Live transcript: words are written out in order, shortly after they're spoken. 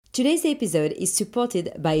Today's episode is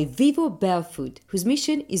supported by Vivo Barefoot, whose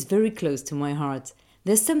mission is very close to my heart.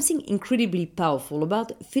 There's something incredibly powerful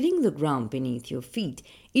about feeling the ground beneath your feet.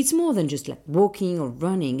 It's more than just like walking or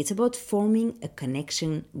running. It's about forming a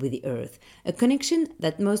connection with the earth, a connection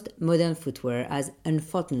that most modern footwear has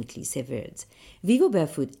unfortunately severed. Vivo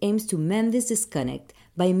Barefoot aims to mend this disconnect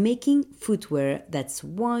by making footwear that's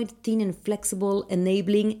wide, thin and flexible,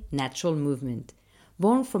 enabling natural movement.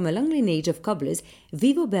 Born from a long lineage of cobblers,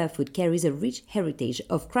 Vivo Barefoot carries a rich heritage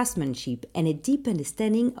of craftsmanship and a deep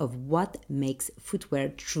understanding of what makes footwear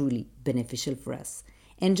truly beneficial for us.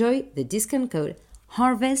 Enjoy the discount code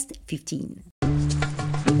HARVEST15.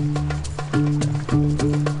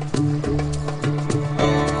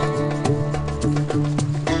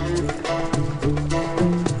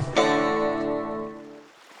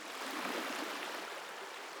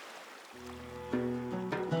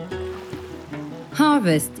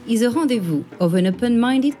 Harvest is a rendezvous of an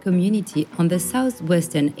open-minded community on the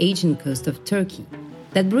southwestern Aegean coast of Turkey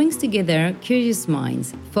that brings together curious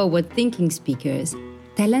minds, forward-thinking speakers,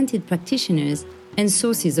 talented practitioners, and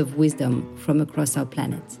sources of wisdom from across our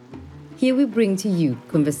planet. Here we bring to you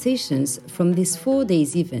conversations from this 4-day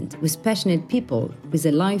event with passionate people with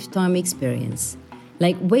a lifetime experience,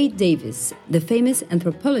 like Wade Davis, the famous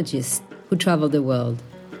anthropologist who traveled the world.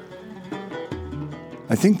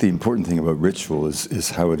 I think the important thing about ritual is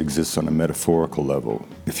how it exists on a metaphorical level.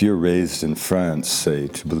 If you're raised in France, say,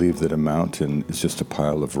 to believe that a mountain is just a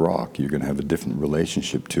pile of rock, you're going to have a different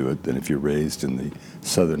relationship to it than if you're raised in the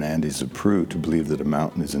southern Andes of Peru to believe that a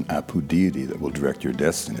mountain is an Apu deity that will direct your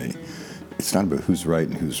destiny. It's not about who's right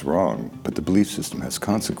and who's wrong, but the belief system has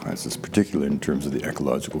consequences, particularly in terms of the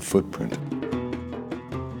ecological footprint.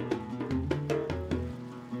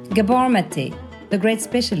 Gabor Mate, the great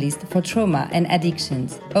specialist for trauma and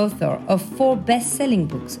addictions, author of 4 best-selling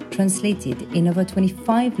books translated in over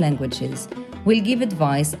 25 languages, will give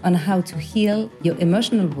advice on how to heal your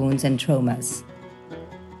emotional wounds and traumas.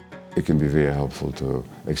 It can be very helpful to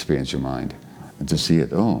experience your mind and to see it,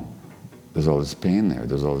 oh, there's all this pain there,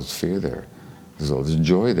 there's all this fear there, there's all this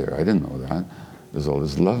joy there, I didn't know that. There's all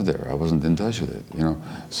this love there, I wasn't in touch with it,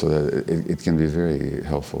 so that it can be very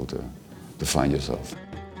helpful to find yourself.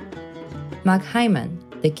 Mark Hyman,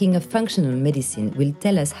 the king of functional medicine, will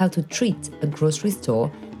tell us how to treat a grocery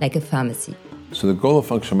store like a pharmacy. So the goal of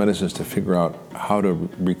functional medicine is to figure out how to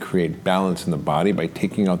recreate balance in the body by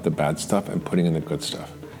taking out the bad stuff and putting in the good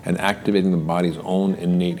stuff, and activating the body's own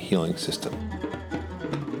innate healing system.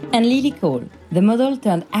 And Lily Cole, the model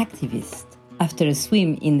turned activist, after a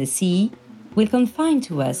swim in the sea, will confide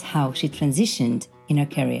to us how she transitioned in her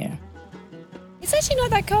career. It's actually not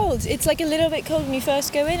that cold. It's like a little bit cold when you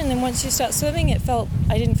first go in, and then once you start swimming,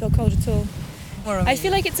 I didn't feel cold at all. I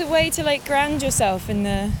feel like it's a way to ground yourself in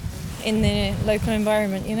the local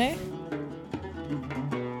environment,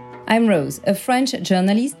 I'm Rose, a French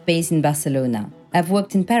journalist based in Barcelona. I've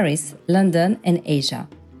worked in Paris, London, and Asia,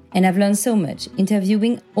 and I've learned so much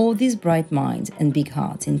interviewing all these bright minds and big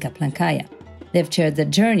hearts in Kaplankaya. They've shared their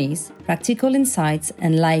journeys, practical insights,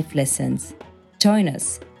 and life lessons. Join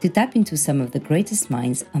us to tap into some of the greatest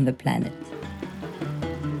minds on the planet.